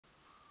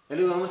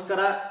ಎಲ್ಲರಿಗೂ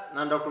ನಮಸ್ಕಾರ.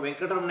 ನಾನು ಡಾಕ್ಟರ್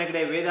ವೆಂಕಟರಮಣ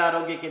ಹೆಗಡೆ, ವೇದ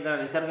ಆರೋಗ್ಯ ಕೇಂದ್ರ,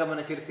 ನಿಸರ್ಗ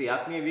ಮನೆ, ಶಿರ್ಸಿ.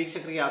 ಆತ್ಮೀಯ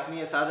ವೀಕ್ಷಕರಿಗೆ,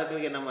 ಆತ್ಮೀಯ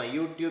ಸಾಧಕರಿಗೆ ನಮ್ಮ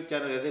ಯೂಟ್ಯೂಬ್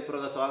ಚಾನಲ್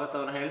ಹೃದಯಪೂರ್ವಕ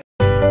ಸ್ವಾಗತವನ್ನು ಹೇಳ್ತೀನಿ.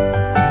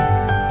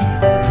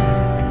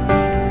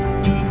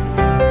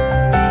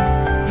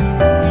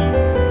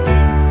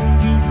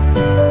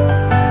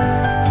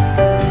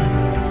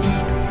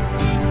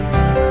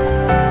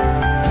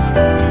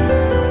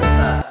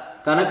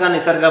 ಕನಕ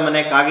ನಿಸರ್ಗ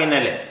ಮನೆ,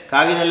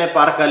 ಕಾಗಿನೆಲೆ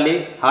ಪಾರ್ಕಲ್ಲಿ,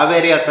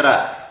 ಹಾವೇರಿ ಹತ್ರ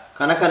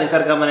ಕನಕ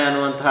ನಿಸರ್ಗ ಮನೆ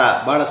ಅನ್ನುವಂತಹ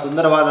ಬಹಳ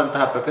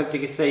ಸುಂದರವಾದಂತಹ ಪ್ರಕೃತಿ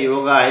ಚಿಕಿತ್ಸೆ,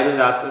 ಯೋಗ,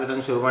 ಆಯುರ್ವೇದ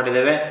ಆಸ್ಪತ್ರೆಯನ್ನು ಶುರು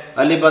ಮಾಡಿದ್ದೇವೆ.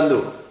 ಅಲ್ಲಿ ಬಂದು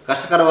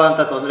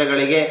ಕಷ್ಟಕರವಾದಂಥ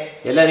ತೊಂದರೆಗಳಿಗೆ,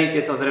 ಎಲ್ಲ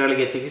ರೀತಿಯ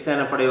ತೊಂದರೆಗಳಿಗೆ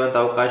ಚಿಕಿತ್ಸೆಯನ್ನು ಪಡೆಯುವಂಥ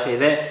ಅವಕಾಶ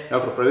ಇದೆ.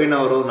 ಡಾಕ್ಟರ್ ಪ್ರವೀಣ್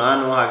ಅವರು,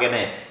 ನಾನು,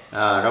 ಹಾಗೆಯೇ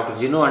ಡಾಕ್ಟರ್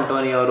ಜಿನು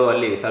ಅಂಟೋನಿ ಅವರು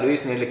ಅಲ್ಲಿ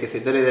ಸರ್ವಿಸ್ ನೀಡಲಿಕ್ಕೆ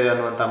ಸಿದ್ಧರಿದ್ದೇವೆ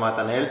ಅನ್ನುವಂಥ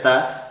ಮಾತನ್ನು ಹೇಳ್ತಾ,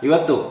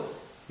 ಇವತ್ತು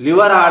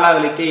ಲಿವರ್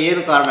ಹಾಳಾಗಲಿಕ್ಕೆ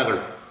ಏನು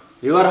ಕಾರಣಗಳು?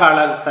 ಲಿವರ್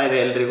ಹಾಳಾಗ್ತಾ ಇದೆ,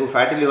 ಎಲ್ರಿಗೂ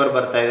ಫ್ಯಾಟಿ ಲಿವರ್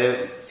ಬರ್ತಾ ಇದೆ,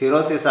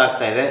 ಸಿರೋಸಿಸ್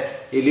ಆಗ್ತಾ ಇದೆ.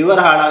 ಈ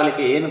ಲಿವರ್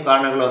ಹಾಳಾಗಲಿಕ್ಕೆ ಏನು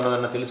ಕಾರಣಗಳು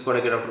ಅನ್ನೋದನ್ನು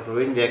ತಿಳಿಸ್ಕೊಡೋಕ್ಕೆ ಡಾಕ್ಟರ್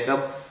ಪ್ರವೀಣ್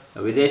ಜೇಕಬ್,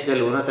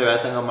 ವಿದೇಶದಲ್ಲಿ ಉನ್ನತ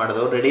ವ್ಯಾಸಂಗ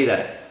ಮಾಡಿದವರು, ರೆಡಿ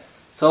ಇದ್ದಾರೆ.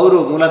 ಸೊ ಅವರು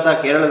ಮೂಲತಃ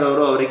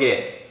ಕೇರಳದವರು. ಅವರಿಗೆ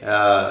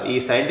ಈ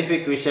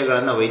ಸೈಂಟಿಫಿಕ್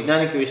ವಿಷಯಗಳನ್ನು,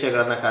 ವೈಜ್ಞಾನಿಕ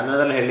ವಿಷಯಗಳನ್ನು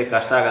ಕನ್ನಡದಲ್ಲಿ ಹೇಳಲಿಕ್ಕೆ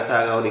ಕಷ್ಟ ಆಗುತ್ತೆ.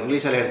 ಆಗ ಅವರು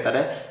ಇಂಗ್ಲೀಷಲ್ಲಿ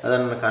ಹೇಳ್ತಾರೆ,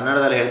 ಅದನ್ನು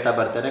ಕನ್ನಡದಲ್ಲಿ ಹೇಳ್ತಾ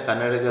ಬರ್ತೇನೆ.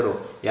 ಕನ್ನಡಿಗರು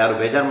ಯಾರು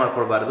ಬೇಜಾರು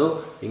ಮಾಡ್ಕೊಳ್ಬಾರ್ದು.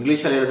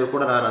 ಇಂಗ್ಲೀಷಲ್ಲಿ ಹೇಳಿದ್ರು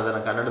ಕೂಡ ನಾನು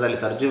ಅದನ್ನು ಕನ್ನಡದಲ್ಲಿ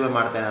ತರ್ಜುಮೆ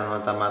ಮಾಡ್ತೇನೆ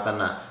ಅನ್ನುವಂಥ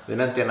ಮಾತನ್ನು,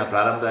 ವಿನಂತಿಯನ್ನು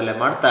ಪ್ರಾರಂಭದಲ್ಲೇ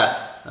ಮಾಡ್ತಾ,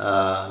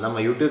 ನಮ್ಮ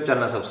ಯೂಟ್ಯೂಬ್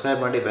ಚಾನಲ್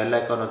ಸಬ್ಸ್ಕ್ರೈಬ್ ಮಾಡಿ, ಬೆಲ್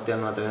ಐಕಾನ್ ಒತ್ತಿ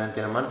ಅನ್ನುವಂಥ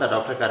ವಿನಂತಿಯನ್ನು ಮಾಡ್ತಾ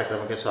ಡಾಕ್ಟರ್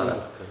ಕಾರ್ಯಕ್ರಮಕ್ಕೆ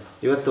ಸ್ವಾಗತ.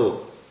 ಇವತ್ತು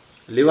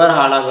ಲಿವರ್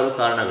ಹಾಳಾಗಲು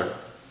ಕಾರಣಗಳು.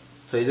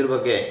 ಸೊ ಇದ್ರ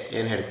ಬಗ್ಗೆ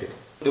ಏನು ಹೇಳ್ತೀವಿ?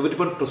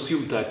 Everyone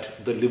presumes that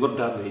the liver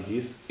damage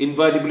is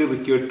invariably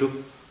required to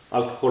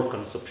alcohol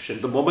consumption.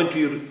 The moment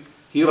you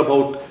hear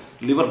about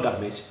liver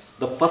damage,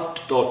 the first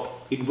thought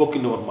invoked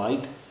in our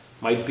mind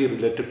might be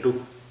related to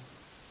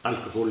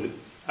alcohol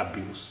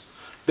abuse.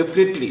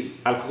 Definitely,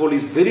 alcohol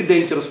is very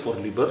dangerous for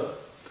liver,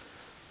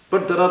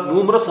 but there are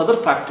numerous other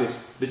factors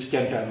which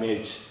can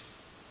damage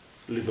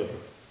liver.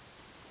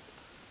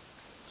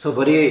 So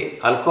ಬರೀ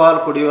alcohol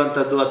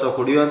ಕುಡಿಯುವಂಥದ್ದು ಅಥವಾ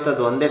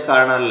ಕುಡಿಯುವಂಥದ್ದು ಒಂದೇ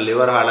ಕಾರಣ ಅಲ್ಲ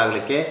liver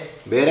ಹಾಳಾಗಲಿಕ್ಕೆ,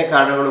 ಬೇರೆ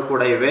ಕಾರಣಗಳು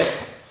ಕೂಡ ಇವೆ.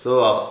 So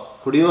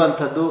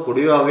ಕುಡಿಯುವಂಥದ್ದು,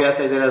 ಕುಡಿಯುವ ಹವ್ಯಾಸ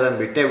ಇದ್ದರೆ ಅದನ್ನು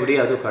ಬಿಟ್ಟೇ ಬಿಡಿ,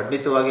 ಅದು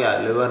ಖಂಡಿತವಾಗಿ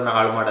ಲಿವರ್ನ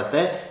ಹಾಳು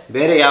ಮಾಡುತ್ತೆ.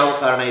 ಬೇರೆ ಯಾವ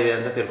ಕಾರಣ ಇದೆ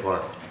ಅಂತ ತಿಳ್ಕೊಳ್ಳೋಣ.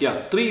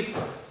 Three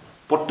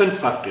potent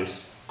factors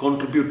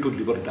contribute to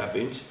liver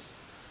damage.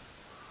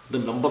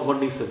 The number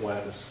one is a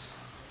virus.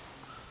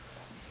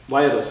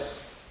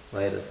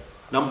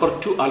 Number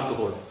two,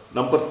 alcohol.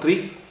 Number three,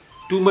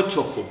 too much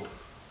of food.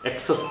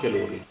 Excess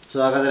calorie. So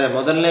ಹಾಗಾದರೆ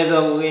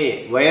ಮೊದಲನೇದಾಗಿ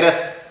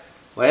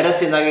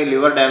ವೈರಸ್ಸಿಂದಾಗಿ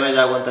ಲಿವರ್ ಡ್ಯಾಮೇಜ್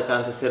ಆಗುವಂಥ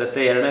ಚಾನ್ಸಸ್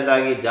ಇರುತ್ತೆ.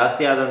 ಎರಡನೇದಾಗಿ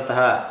ಜಾಸ್ತಿ ಆದಂತಹ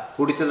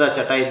ಕುಡಿತದ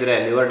ಚಟ ಇದ್ದರೆ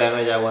ಲಿವರ್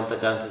ಡ್ಯಾಮೇಜ್ ಆಗುವಂಥ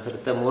ಚಾನ್ಸಸ್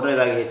ಇರುತ್ತೆ.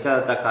 ಮೂರನೇದಾಗಿ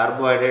ಹೆಚ್ಚಾದಂಥ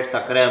ಕಾರ್ಬೋಹೈಡ್ರೇಟ್,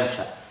 ಸಕ್ಕರೆ ಅಂಶ.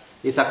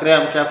 ಈ ಸಕ್ಕರೆ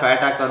ಅಂಶ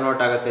ಫ್ಯಾಟಾಗಿ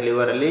ಕನ್ವರ್ಟ್ ಆಗುತ್ತೆ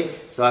ಲಿವರಲ್ಲಿ.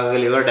 ಸೊ ಹಾಗಾಗಿ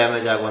ಲಿವರ್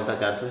ಡ್ಯಾಮೇಜ್ ಆಗುವಂಥ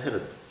ಚಾನ್ಸಸ್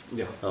ಇರುತ್ತೆ.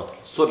 Okay,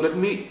 so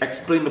let me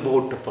explain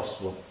about the first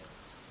one.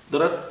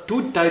 There are two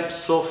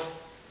types of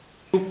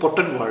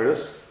potent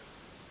virus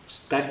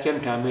that can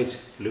damage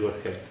liver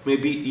health.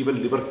 Maybe even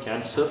liver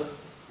cancer.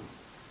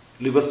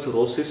 Liver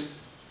cirrhosis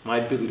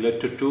might be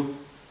related to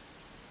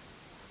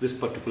this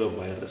particular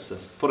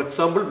viruses. For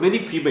example, many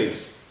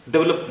females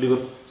develop liver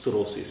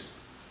cirrhosis.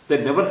 They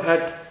never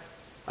had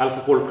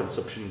alcohol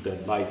consumption in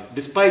their life.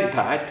 Despite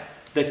that,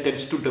 they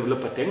tend to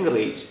develop at younger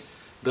age.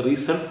 The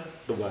reason,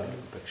 the viral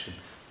infection.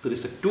 There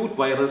is a two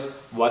virus,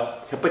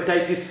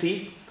 hepatitis C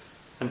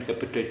and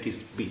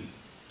hepatitis B.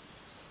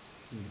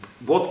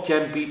 Both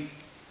can be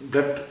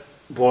blood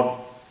borne.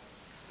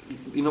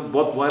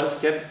 Both virus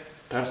can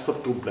transfer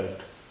through blood.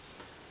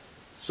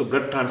 So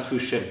blood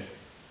transfusion,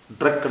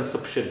 drug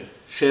consumption,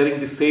 sharing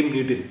the same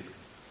needle,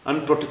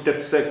 unprotected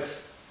sex,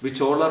 which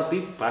all are the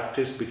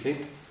factors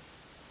behind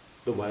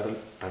the viral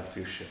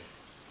transfusion.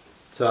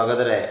 So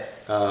ಹಾಗಾದರೆ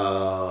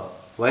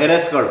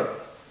ವೈರಸ್ಗಳು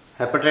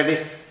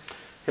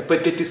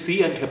hepatitis C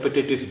and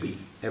hepatitis B.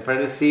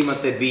 Hepatitis C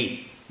ಮತ್ತು B,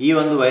 ಈ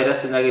ಒಂದು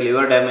ವೈರಸ್ಸಿಂದಾಗಿ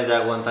liver damage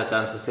ಆಗುವಂಥ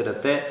chances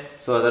ಇರುತ್ತೆ.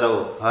 So ಅದರ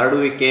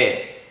ಹರಡುವಿಕೆ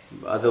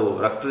ಅದು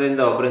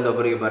ರಕ್ತದಿಂದ ಒಬ್ಬರಿಂದ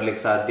ಒಬ್ಬರಿಗೆ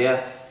ಬರಲಿಕ್ಕೆ ಸಾಧ್ಯ.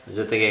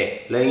 ಜೊತೆಗೆ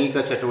ಲೈಂಗಿಕ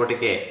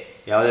ಚಟುವಟಿಕೆ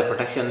ಯಾವುದೇ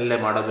ಪ್ರೊಟೆಕ್ಷನಲ್ಲೇ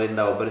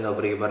ಮಾಡೋದ್ರಿಂದ ಒಬ್ಬರಿಂದ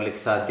ಒಬ್ಬರಿಗೆ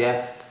ಬರಲಿಕ್ಕೆ ಸಾಧ್ಯ.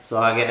 ಸೊ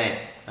ಹಾಗೆಯೇ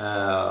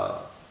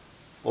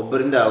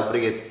ಒಬ್ಬರಿಂದ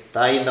ಒಬ್ಬರಿಗೆ,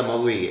 ತಾಯಿಯಿಂದ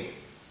ಮಗುವಿಗೆ.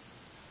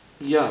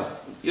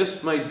 Yes,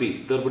 might be.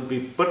 There would be,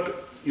 but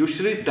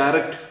usually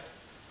direct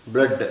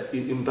blood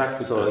impact.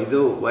 So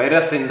ಇದು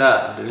ವೈರಸ್ಸಿಂದ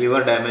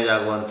ಲಿವರ್ ಡ್ಯಾಮೇಜ್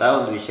ಆಗುವಂಥ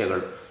ಒಂದು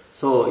ವಿಷಯಗಳು.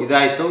 ಸೊ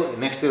ಇದಾಯಿತು.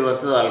 ನೆಕ್ಸ್ಟ್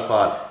ಇರುವಂಥದ್ದು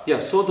alcohol.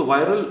 So the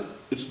viral,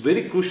 it's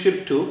very crucial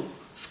to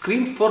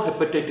screen for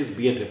hepatitis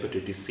B and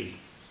hepatitis C.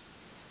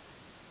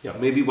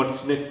 Maybe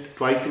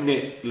twice in a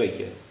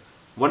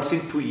once in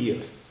 2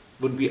 years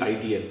would be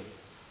ideal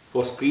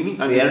for screening.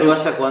 2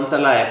 ವರ್ಷಕ್ಕೆ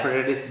ಒಂದ್ಸಲ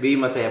hepatitis B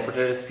ಮತ್ತು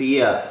hepatitis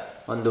ಸಿಯ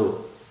ಒಂದು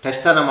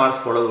ಟೆಸ್ಟನ್ನು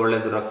ಮಾಡಿಸ್ಕೊಳ್ಳೋದು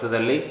ಒಳ್ಳೆಯದು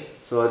ರಕ್ತದಲ್ಲಿ.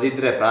 So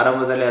ಅದಿದ್ದರೆ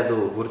ಪ್ರಾರಂಭದಲ್ಲೇ ಅದು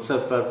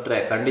ಗುರುತಿಸಲ್ಪಟ್ಟರೆ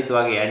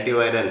ಖಂಡಿತವಾಗಿ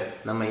antiviral,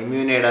 ನಮ್ಮ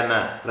ಇಮ್ಯುನೇಡನ್ನು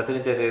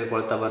ಪ್ರತಿನಿತ್ಯ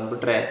ತೆಗೆದುಕೊಳ್ತಾ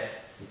ಬಂದುಬಿಟ್ರೆ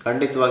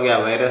ಖಂಡಿತವಾಗಿ ಆ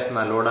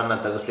ವೈರಸ್ನ ಲೋಡನ್ನು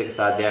ತೆಗೆಸ್ಲಿಕ್ಕೆ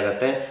ಸಾಧ್ಯ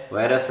ಆಗುತ್ತೆ,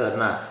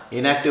 ವೈರಸ್ಸನ್ನು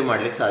ಇನ್ಆಕ್ಟಿವ್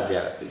ಮಾಡಲಿಕ್ಕೆ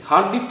ಸಾಧ್ಯ ಆಗುತ್ತೆ.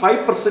 Hardly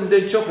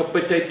 5% of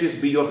hepatitis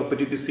B or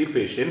hepatitis C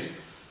patients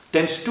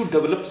tends to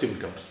develop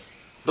symptoms.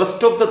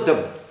 Rest of them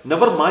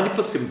never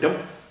manifest symptom,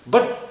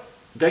 but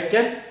they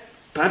can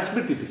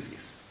transmit the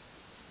disease.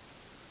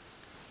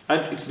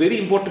 And it's very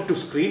important to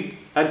screen.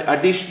 And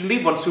additionally,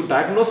 once you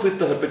diagnose with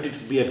the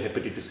hepatitis B and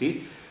hepatitis C,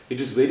 it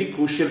is very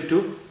crucial to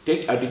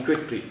take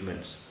adequate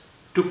treatments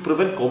to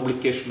prevent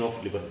complication of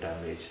liver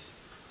damage.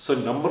 So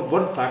number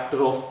one factor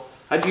of,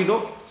 and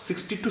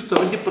 60 to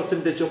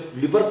 70% of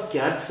liver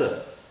cancer,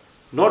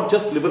 not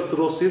just liver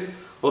cirrhosis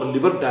or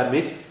liver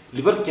damage,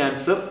 liver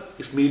cancer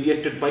is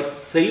mediated by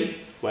same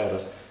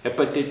virus,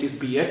 hepatitis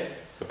B and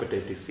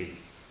hepatitis C.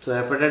 So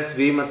hepatitis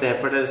B ಮತ್ತು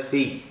hepatitis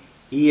C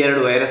ಈ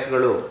ಎರಡು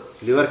ವೈರಸ್ಗಳು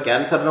liver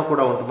ಕ್ಯಾನ್ಸರ್ನೂ ಕೂಡ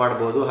ಉಂಟು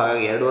ಮಾಡ್ಬೋದು.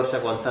 ಹಾಗಾಗಿ 2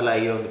 ವರ್ಷಕ್ಕೆ ಒಂದ್ಸಲ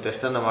ಈ ಒಂದು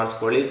ಟೆಸ್ಟನ್ನು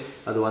ಮಾಡಿಸ್ಕೊಳ್ಳಿ.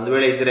 ಅದು ಒಂದು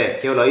ವೇಳೆ ಇದ್ದರೆ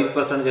ಕೇವಲ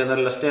 5%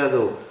 ಜನರಲ್ಲಷ್ಟೇ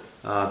ಅದು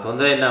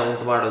ತೊಂದರೆಯನ್ನು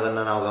ಉಂಟು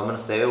ಮಾಡೋದನ್ನು ನಾವು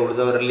ಗಮನಿಸ್ತೇವೆ.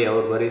 ಉಳಿದವರಲ್ಲಿ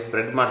ಅವರು ಬರೀ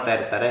ಸ್ಪ್ರೆಡ್ ಮಾಡ್ತಾ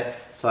ಇರ್ತಾರೆ.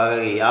 ಸೊ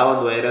ಹಾಗಾಗಿ ಯಾವ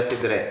ಒಂದು ವೈರಸ್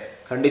ಇದ್ದರೆ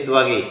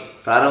ಖಂಡಿತವಾಗಿ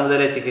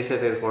ಪ್ರಾರಂಭದಲ್ಲೇ ಚಿಕಿತ್ಸೆ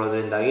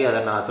ತೆಗೆದುಕೊಳ್ಳೋದ್ರಿಂದಾಗಿ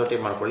ಅದನ್ನು ಹತೋಟಿ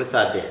ಮಾಡ್ಕೊಳ್ಳಿಕ್ಕೆ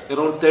ಸಾಧ್ಯ.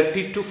 Around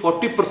 30 to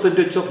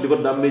 40% of liver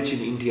damage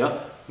in India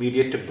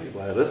mediated by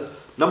virus.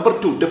 Number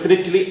 2,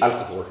 definitely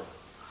alcohol.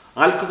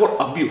 Alcohol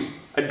abuse.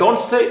 I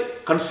don't say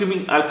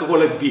consuming alcohol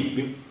a week,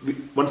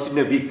 once in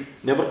a week,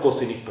 never cause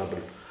any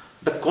trouble.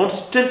 The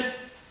constant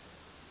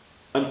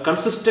and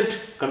consistent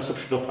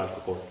consumption of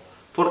alcohol.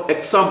 For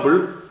example,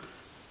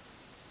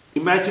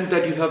 imagine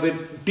that you have a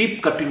deep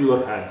cut in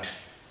your hand.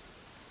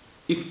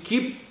 If you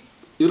keep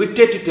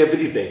irritate it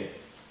every day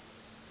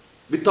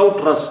without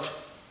rest,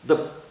 the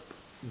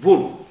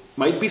wound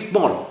might be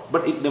small,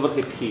 but it never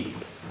get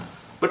healed.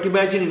 But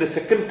imagine in a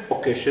second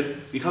occasion,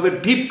 you have a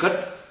deep cut,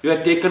 you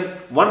have taken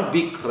 1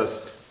 week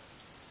rest.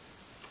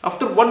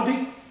 After 1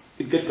 week,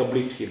 it gets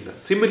complete healed.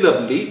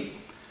 Similarly,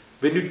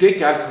 when you take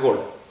alcohol,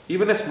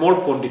 even a small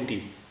quantity,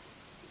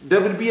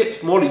 there will be a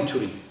small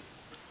injury.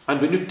 And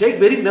when you take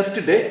very next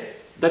day,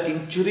 that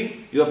injury,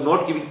 you are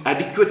not giving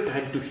adequate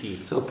time to heal.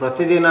 So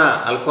ಪ್ರತಿದಿನ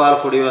alcohol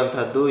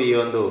ಕುಡಿಯುವಂಥದ್ದು ಈ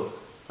ಒಂದು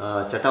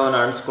ಚಟವನ್ನು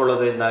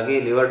ಅಣಿಸ್ಕೊಳ್ಳೋದ್ರಿಂದಾಗಿ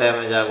liver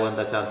damage ಆಗುವಂಥ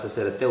chances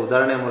ಇರುತ್ತೆ.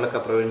 ಉದಾಹರಣೆ ಮೂಲಕ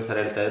Praveen sir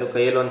ಹೇಳ್ತಾ ಇದ್ರು,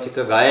 ಕೈಯಲ್ಲಿ ಒಂದು ಚಿಕ್ಕ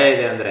ಗಾಯ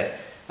ಇದೆ ಅಂದರೆ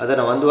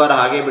ಅದನ್ನು 1 ವಾರ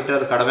ಹಾಗೆ ಬಿಟ್ಟರೆ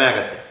ಅದು ಕಡಿಮೆ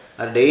ಆಗುತ್ತೆ.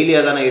 ಅದು ಡೈಲಿ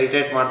ಅದನ್ನು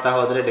ಇರಿಟೇಟ್ ಮಾಡ್ತಾ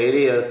ಹೋದರೆ,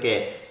 ಡೈಲಿ ಅದಕ್ಕೆ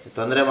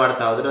ತೊಂದರೆ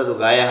ಮಾಡ್ತಾ ಹೋದರೆ ಅದು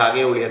ಗಾಯ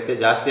ಹಾಗೆ ಉಳಿಯುತ್ತೆ,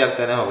 ಜಾಸ್ತಿ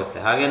ಆಗ್ತಾನೆ ಹೋಗುತ್ತೆ.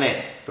 ಹಾಗೆಯೇ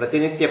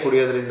ಪ್ರತಿನಿತ್ಯ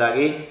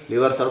ಕುಡಿಯೋದ್ರಿಂದಾಗಿ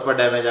ಲಿವರ್ ಸ್ವಲ್ಪ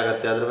ಡ್ಯಾಮೇಜ್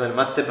ಆಗುತ್ತೆ, ಅದ್ರ ಮೇಲೆ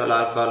ಮತ್ತೆ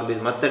ಆಲ್ಕೋಹಾಲ್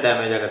ಬೀಜ್ ಮತ್ತೆ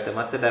ಡ್ಯಾಮೇಜ್ ಆಗುತ್ತೆ,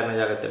 ಮತ್ತೆ ಡ್ಯಾಮೇಜ್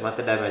ಆಗುತ್ತೆ,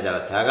 ಮತ್ತೆ ಡ್ಯಾಮೇಜ್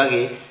ಆಗುತ್ತೆ.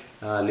 ಹಾಗಾಗಿ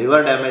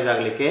ಲಿವರ್ ಡ್ಯಾಮೇಜ್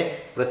ಆಗಲಿಕ್ಕೆ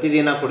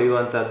ಪ್ರತಿದಿನ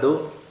ಕುಡಿಯುವಂಥದ್ದು,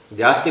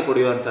 ಜಾಸ್ತಿ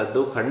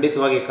ಕುಡಿಯುವಂಥದ್ದು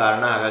ಖಂಡಿತವಾಗಿ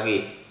ಕಾರಣ. ಹಾಗಾಗಿ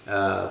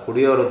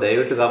ಕುಡಿಯೋರು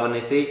ದಯವಿಟ್ಟು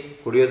ಗಮನಿಸಿ,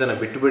 ಕುಡಿಯೋದನ್ನು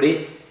ಬಿಟ್ಟುಬಿಡಿ.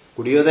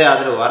 ಕುಡಿಯೋದೇ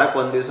ಆದರೆ ವಾರಕ್ಕೆ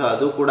 1 ದಿವಸ,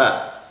 ಅದು ಕೂಡ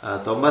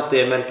 90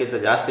 ml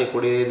ಜಾಸ್ತಿ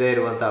ಕುಡಿಯದೇ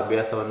ಇರುವಂಥ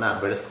ಅಭ್ಯಾಸವನ್ನು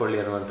ಬೆಳೆಸ್ಕೊಳ್ಳಿ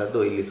ಅನ್ನುವಂಥದ್ದು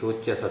ಇಲ್ಲಿ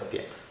ಸೂಚ್ಯ ಸತ್ಯ.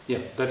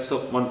 Yeah, that's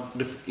one,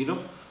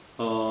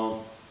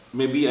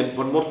 maybe, and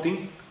one more thing,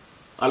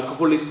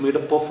 alcohol is made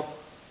up of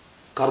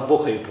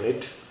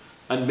carbohydrate,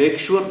 and make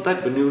sure that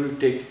when you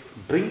take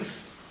drinks,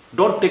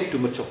 don't take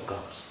too much of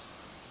carbs.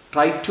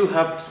 Try to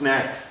have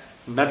snacks,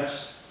 nuts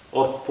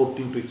or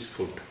protein rich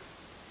food,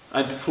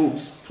 and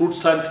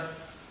fruits and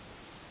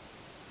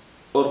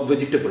or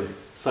vegetable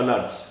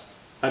salads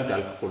and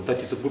alcohol. That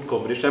is a good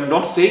combination. I am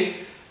not saying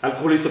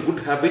alcohol is a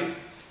good habit,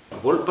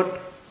 but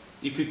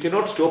if you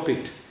cannot stop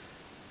it,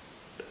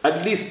 at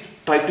least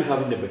try to have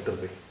in a better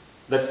way.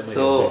 That's my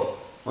opinion.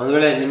 ಒಂದು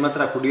ವೇಳೆ ನಿಮ್ಮ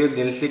ಹತ್ರ ಕುಡಿಯೋದು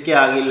ನಿಲ್ಲಿಸಲಿಕ್ಕೆ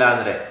ಆಗಿಲ್ಲ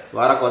ಅಂದರೆ,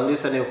 ವಾರಕ್ಕೆ 1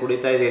 ದಿವಸ ನೀವು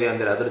ಕುಡಿತಾ ಇದ್ದೀರಿ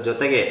ಅಂದರೆ, ಅದ್ರ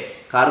ಜೊತೆಗೆ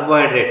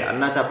ಕಾರ್ಬೋಹೈಡ್ರೇಟ್,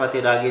 ಅನ್ನ ಚಪಾತಿ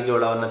ರಾಗಿ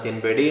ಜೋಳವನ್ನು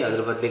ತಿನ್ನಬೇಡಿ.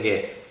 ಅದ್ರ ಬದಲಿಗೆ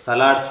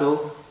ಸಲಾಡ್ಸು,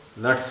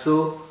 ನಟ್ಸು,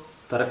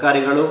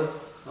 ತರಕಾರಿಗಳು,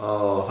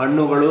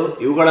 ಹಣ್ಣುಗಳು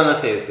ಇವುಗಳನ್ನು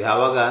ಸೇವಿಸಿ.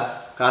 ಆವಾಗ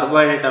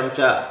ಕಾರ್ಬೋಹೈಡ್ರೇಟ್ ಅಂಶ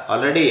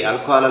ಆಲ್ರೆಡಿ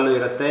ಆಲ್ಕೋಹಾಲಲ್ಲೂ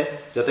ಇರುತ್ತೆ,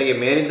 ಜೊತೆಗೆ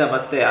ಮೇಲಿಂದ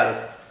ಮತ್ತೆ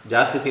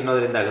ಜಾಸ್ತಿ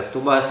ತಿನ್ನೋದ್ರಿಂದ ಆಗುತ್ತೆ.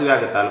 ತುಂಬ ಹಸಿವೆ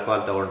ಆಗುತ್ತೆ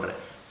ಆಲ್ಕೋಹಾಲ್ ತೊಗೊಂಡ್ರೆ.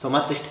 ಸೊ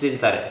ಮತ್ತಿಷ್ಟು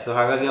ತಿಂತಾರೆ. ಸೊ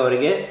ಹಾಗಾಗಿ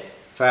ಅವರಿಗೆ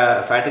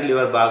ಫ್ಯಾಟಿ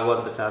ಲಿವರ್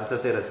ಆಗುವಂಥ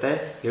ಚಾನ್ಸಸ್ ಇರುತ್ತೆ,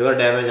 ಲಿವರ್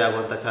ಡ್ಯಾಮೇಜ್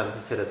ಆಗುವಂಥ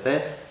ಚಾನ್ಸಸ್ ಇರುತ್ತೆ.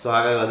 ಸೊ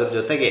ಹಾಗಾಗಿ ಅದ್ರ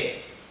ಜೊತೆಗೆ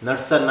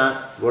ನಟ್ಸನ್ನು,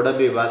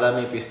 ಗೋಡಂಬಿ,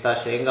 ಬಾದಾಮಿ, ಪಿಸ್ತಾ,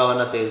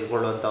 ಶೇಂಗಾವನ್ನು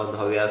ತೆಗೆದುಕೊಳ್ಳುವಂಥ ಒಂದು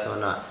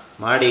ಹವ್ಯಾಸವನ್ನು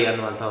ಮಾಡಿ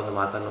ಅನ್ನುವಂಥ ಒಂದು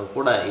ಮಾತನ್ನು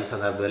ಕೂಡ ಈ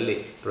ಸಂದರ್ಭದಲ್ಲಿ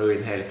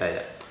ಪ್ರವೀಣ್ ಹೇಳ್ತಾ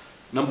ಇದ್ದಾರೆ.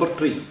 Number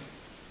 3,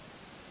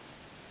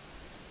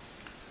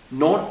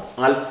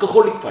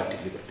 non-alcoholic fatty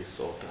liver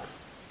disorder.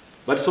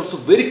 That's also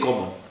very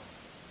common.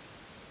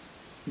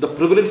 The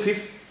prevalence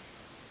is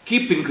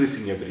keep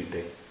increasing every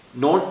day.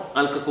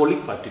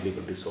 Non-alcoholic fatty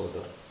liver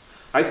disorder.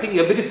 I think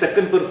every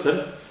second person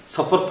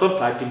suffers from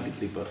fat in the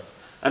liver,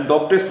 and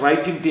doctors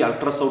write in the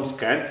ultrasound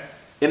scan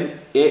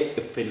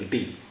NAFLD,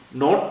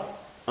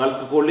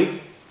 non-alcoholic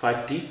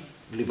fatty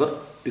liver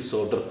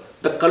disorder.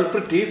 The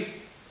culprit is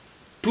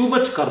too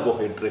much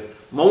carbohydrate,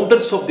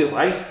 mountains of the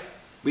rice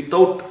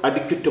without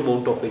adequate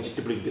amount of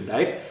vegetable in the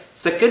diet.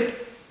 Second,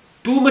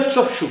 too much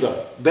of sugar,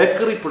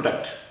 bakery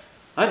product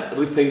and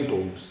refined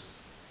oils.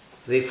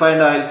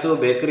 Refined oils,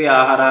 bakery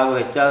ಆಹಾರ ಹಾಗೂ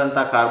ಹೆಚ್ಚಾದಂಥ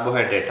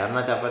carbohydrate, ಅನ್ನ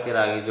ಚಪಾತಿ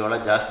ರಾಗಿ ಜೋಳ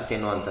ಜಾಸ್ತಿ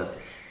ತಿನ್ನುವಂಥದ್ದು,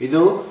 ಇದು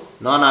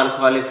non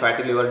alcoholic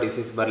fatty liver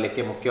disease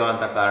ಬರಲಿಕ್ಕೆ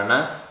ಮುಖ್ಯವಾದಂಥ ಕಾರಣ.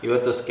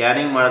 ಇವತ್ತು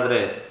ಸ್ಕ್ಯಾನಿಂಗ್ ಮಾಡಿದ್ರೆ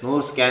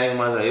 100 ಸ್ಕ್ಯಾನಿಂಗ್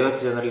ಮಾಡಿದ್ರೆ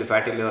 50 ಜನರಲ್ಲಿ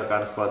ಫ್ಯಾಟಿ ಲಿವರ್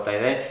ಕಾಣಿಸ್ಕೊಳ್ತಾ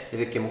ಇದೆ.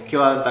 ಇದಕ್ಕೆ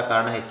ಮುಖ್ಯವಾದಂಥ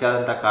ಕಾರಣ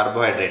ಹೆಚ್ಚಾದಂಥ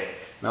ಕಾರ್ಬೋಹೈಡ್ರೇಟ್.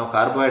 ನಾವು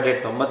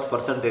ಕಾರ್ಬೋಹೈಡ್ರೇಟ್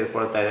 90%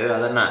 ತೆಗೆದುಕೊಳ್ತಾ ಇದ್ದೇವೆ,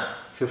 ಅದನ್ನು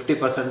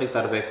 50%ಗೆ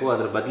ತರಬೇಕು.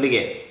 ಅದ್ರ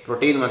ಬದಲಿಗೆ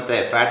ಪ್ರೋಟೀನ್ ಮತ್ತು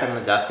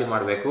ಫ್ಯಾಟನ್ನು ಜಾಸ್ತಿ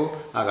ಮಾಡಬೇಕು.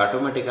 ಆಗ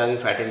ಆಟೋಮೆಟಿಕ್ಕಾಗಿ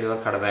ಫ್ಯಾಟಿ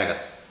ಲಿವರ್ ಕಡಿಮೆ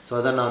ಆಗುತ್ತೆ. ಸೊ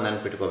ಅದನ್ನು ನಾವು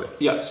ನೆನಪಿಟ್ಕೋಬೇಕು.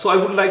 Yeah, so I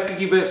would like to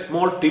give a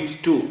small tips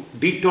to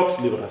detox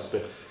liver as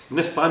well in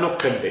a span of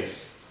 10 days.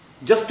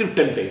 Just in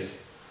 10 days.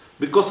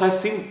 Because I've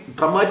seen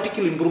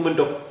dramatical improvement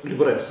of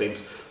liver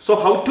enzymes. So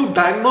how to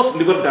diagnose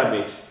liver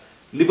damage?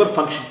 Liver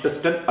function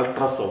test and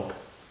ultrasound.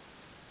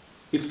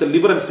 if the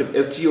liver enzyme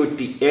SGOT,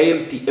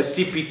 ALT,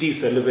 SGPT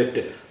is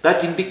elevated, that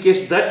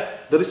indicates that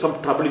there is some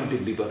trouble in the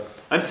liver.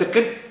 And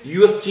second,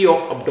 USG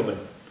of abdomen,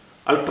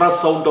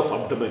 ultrasound of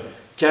abdomen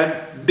can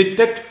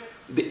detect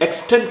the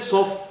extent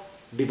of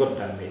liver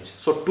damage.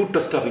 So two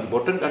tests are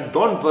important, and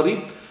don't worry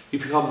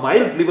if you have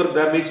mild liver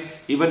damage,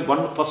 even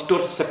first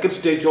or second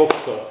stage of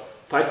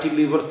fatty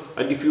liver,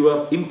 and if you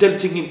are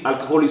indulging in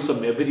alcoholism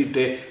every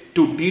day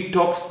to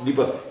detox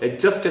liver.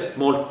 Just a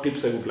small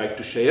tips I would like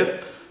to share.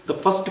 The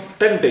first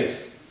 10 days,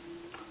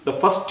 the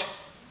first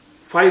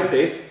 5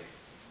 days,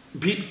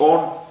 be on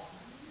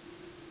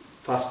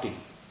fasting,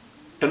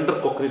 tender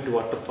coconut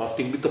water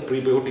fasting with the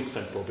prebiotics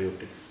and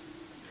probiotics.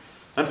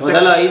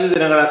 ಮೊದಲ 5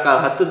 ದಿನಗಳ ಕಾಲ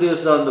 10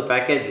 ದಿವಸದ ಒಂದು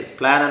package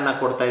plan ಅನ್ನು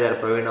ಕೊಡ್ತಾ ಇದ್ದಾರೆ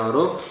ಪ್ರವೀಣ್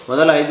ಅವರು.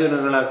 ಮೊದಲ 5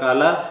 ದಿನಗಳ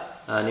ಕಾಲ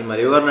ನಿಮ್ಮ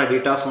ಲಿವರ್ನ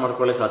ಡಿಟಾಕ್ಸ್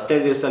ಮಾಡ್ಕೊಳ್ಳಿಕ್ಕೆ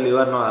 15 ದಿವಸ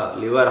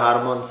ಲಿವರ್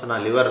ಹಾರ್ಮೋನ್ಸ್ನ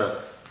ಲಿವರ್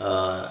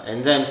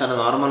ಎಂಜೈಮ್ಸನ್ನು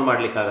ನಾರ್ಮಲ್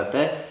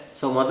ಮಾಡಲಿಕ್ಕಾಗತ್ತೆ.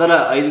 ಸೊ ಮೊದಲ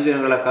 5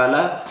 ದಿನಗಳ ಕಾಲ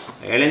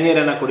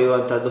ಎಳೆನೀರನ್ನು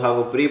ಕುಡಿಯುವಂಥದ್ದು ಹಾಗೂ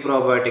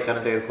ಪ್ರೋಬಯೋಟಿಕ್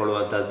ಅನ್ನು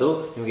ತೆಗೆದುಕೊಳ್ಳುವಂಥದ್ದು.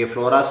 ನಿಮಗೆ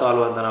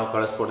ಫ್ಲೋರಾಸಾಲ್ವ್ ಅಂತ ನಾವು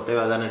ಕಳಿಸ್ಕೊಡ್ತೇವೆ,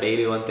 ಅದನ್ನು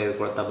ಡೈಲಿ ಒಂದು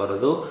ತೆಗೆದುಕೊಳ್ತಾ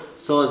ಬರೋದು.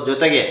 ಸೊ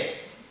ಜೊತೆಗೆ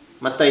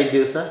ಮತ್ತೆ 5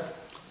 ದಿವಸ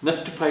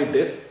next 5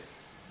 days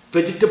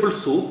vegetable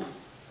soup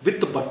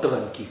with butter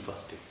and ghee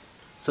fasting.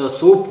 So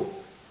soup,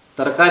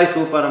 ತರಕಾರಿ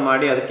ಸೂಪನ್ನು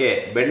ಮಾಡಿ ಅದಕ್ಕೆ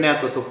ಬೆಣ್ಣೆ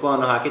ಅಥವಾ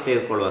ತುಪ್ಪವನ್ನು ಹಾಕಿ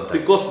ತೆಗೆದುಕೊಳ್ಳುವಂಥದ್ದು.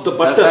 ಬಿಕಾಸ್ ದ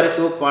ತರಕಾರಿ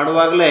ಸೂಪ್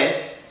ಮಾಡುವಾಗಲೇ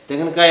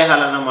ತೆಂಗಿನಕಾಯಿ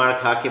ಹಾಲನ್ನು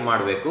ಹಾಕಿ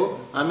ಮಾಡಬೇಕು,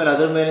 ಆಮೇಲೆ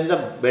ಅದರ ಮೇಲಿಂದ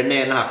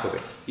ಬೆಣ್ಣೆಯನ್ನು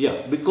ಹಾಕಬೇಕು. Yeah,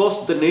 because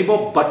the name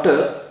of butter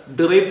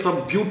derived from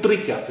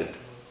butyric acid.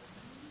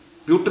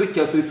 Butyric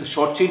acid is a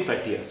short chain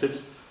fatty acids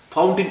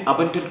found in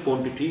abundant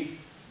quantity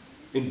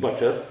in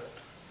butter,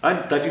 and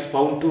that is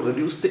found to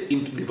reduce the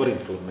liver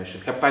inflammation,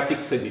 hepatic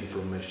cell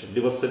inflammation,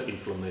 liver cell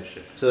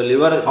inflammation. So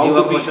liver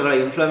ಜೀವಕೋಶಗಳ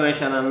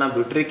inflammation ಅನ್ನು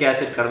butyric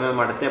acid ಕಡಿಮೆ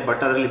ಮಾಡುತ್ತೆ.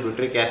 Butter ಅಲ್ಲಿ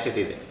butyric acid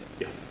ಇದೆ.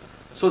 Yeah.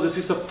 So this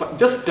is a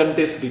just 10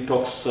 days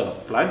detox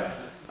plan,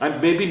 and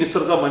maybe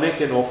Nisarga Mane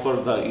can offer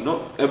the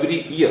every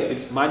year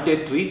it's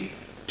mandatory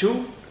to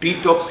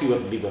detox your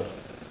liver,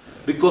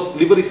 because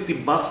liver is the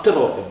master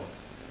organ.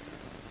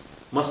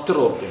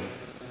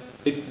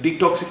 It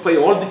detoxifies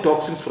all the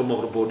toxins from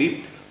our body,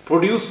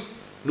 produce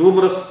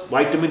numerous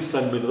vitamins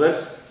and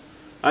minerals,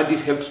 and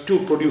it helps to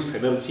produce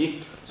energy.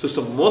 So it's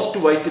the most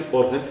vital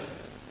organ.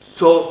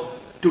 So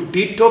to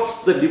detox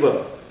the liver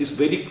is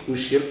very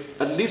crucial,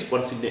 at least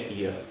once in a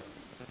year.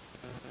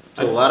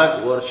 So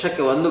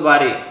ವರ್ಷಕ್ಕೆ ಒಂದು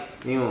ಬಾರಿ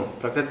ನೀವು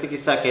ಪ್ರಕೃತಿ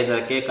ಚಿಕಿತ್ಸಾ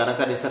ಕೇಂದ್ರಕ್ಕೆ ಕನಕ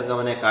ನಿಸರ್ಗ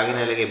ಮನೆ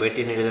ಕಾಗಿನೆಲೆಗೆ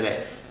ಭೇಟಿ ನೀಡಿದರೆ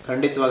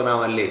ಖಂಡಿತವಾಗಿ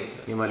ನಾವು ಅಲ್ಲಿ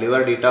ನಿಮ್ಮ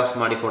ಲಿವರ್ ಡಿಟಾಕ್ಸ್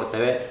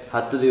ಮಾಡಿಕೊಡ್ತೇವೆ.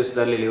 10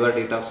 ದಿವಸದಲ್ಲಿ ಲಿವರ್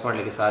ಡಿಟಾಕ್ಸ್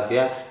ಮಾಡಲಿಕ್ಕೆ ಸಾಧ್ಯ,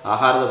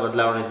 ಆಹಾರದ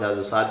ಬದಲಾವಣೆಯಿಂದ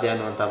ಅದು ಸಾಧ್ಯ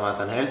ಅನ್ನುವಂಥ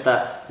ಮಾತನ್ನು ಹೇಳ್ತಾ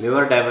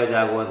ಲಿವರ್ ಡ್ಯಾಮೇಜ್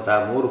ಆಗುವಂಥ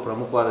 3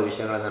 ಪ್ರಮುಖವಾದ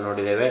ವಿಷಯಗಳನ್ನು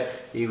ನೋಡಿದ್ದೇವೆ.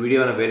 ಈ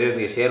ವಿಡಿಯೋನ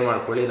ಬೇರೆಯವರಿಗೆ ಶೇರ್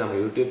ಮಾಡ್ಕೊಳ್ಳಿ, ನಮ್ಮ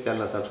ಯೂಟ್ಯೂಬ್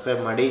ಚಾನಲ್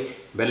ಸಬ್ಸ್ಕ್ರೈಬ್ ಮಾಡಿ,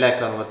 ಬೆಲ್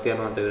ಐಕಾನ್ ಒತ್ತಿ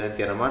ಅನ್ನುವಂಥ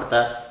ವಿನಂತಿಯನ್ನು ಮಾಡ್ತಾ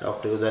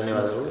ಡಾಕ್ಟರ್ಗೂ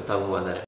ಧನ್ಯವಾದಗಳು. ತಮಗೂ ವಂದನೆ.